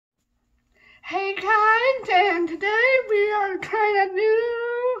Hey guys, and today we are trying to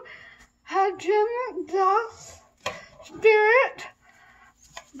do Haagen Dazs Spirit,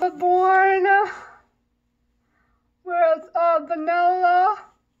 but born with vanilla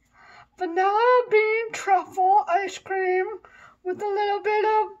bean truffle ice cream with a little bit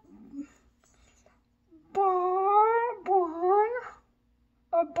of bourbon,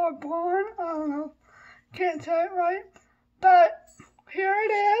 I don't know, can't say it right, but here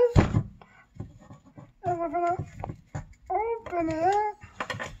it is. And we're gonna open it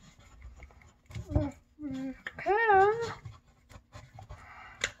if we can.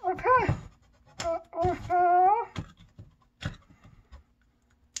 Okay.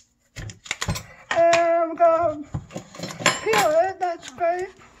 And we're gonna peel it, that's great.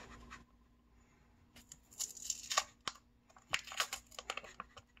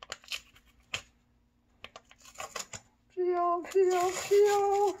 Peel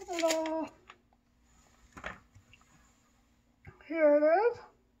it all. Here it is.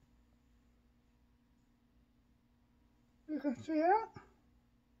 You can see it.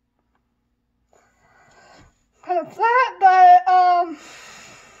 Kind of flat, but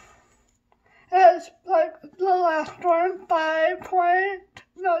it's like the last one,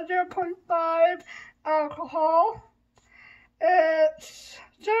 0.5 alcohol. It's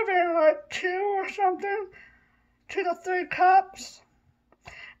serving like 2 or something, 2 to 3 cups,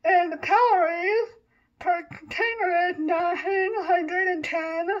 and the calories per container is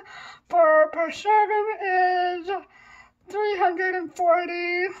 910, per serving is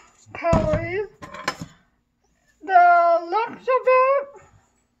 340 calories. The looks of it,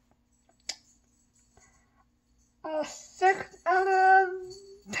 a 6 out of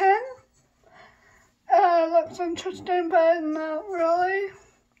 10. Looks interesting, but not really.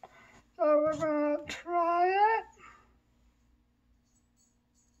 So we're gonna try it.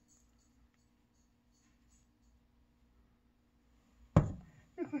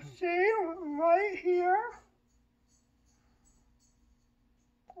 You can see right here,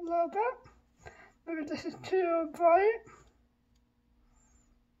 a little bit. Maybe this is too bright.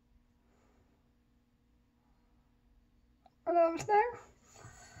 And everything.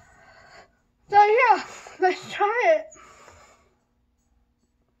 So yeah, let's try it.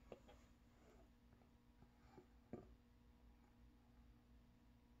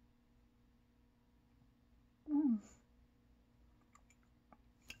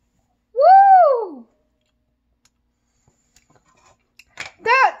 Woo!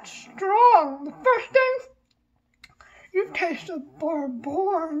 That's strong. The first thing, you taste the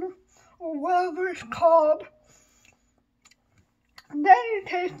bourbon, or whatever it's called. And then you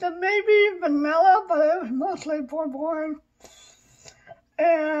taste the maybe vanilla, but it was mostly bourbon.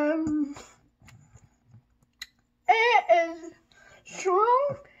 And it is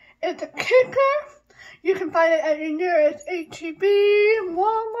strong. It's a kicker. You can find it at your nearest H-E-B,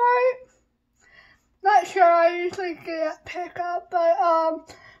 Walmart. Not sure, I usually get at pickup, but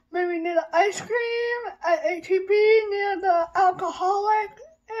maybe near the ice cream at H-E-B near the alcoholic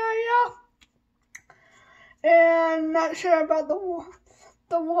area. And not sure about the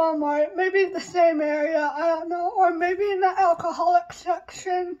Walmart, maybe the same area, I don't know, or maybe in the alcoholic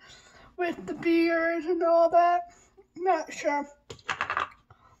section with the beers and all that, not sure.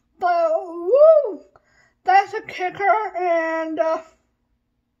 But woo, that's a kicker, and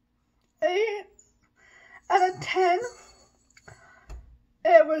 8 out of 10.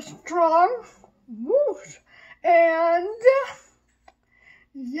 It was strong, whoosh, and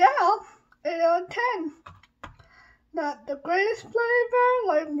yeah, 8 out of 10. Not the greatest flavor,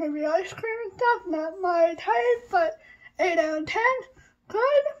 like maybe ice cream and stuff, not my type, but 8 out of 10,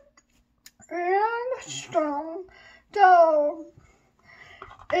 good and strong. So,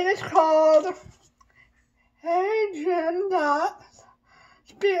 it is called Haagen Dazs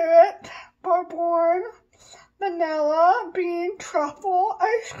Spirit Bourbon Vanilla Bean Truffle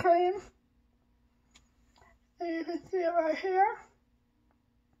Ice Cream. And you can see it right here.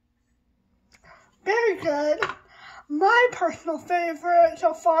 Very good. My personal favorite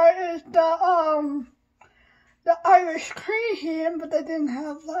so far is the Irish cream, but they didn't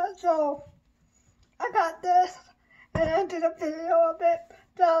have that, so I got this, and I did a video of it.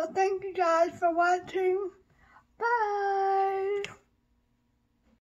 So thank you guys for watching. Bye!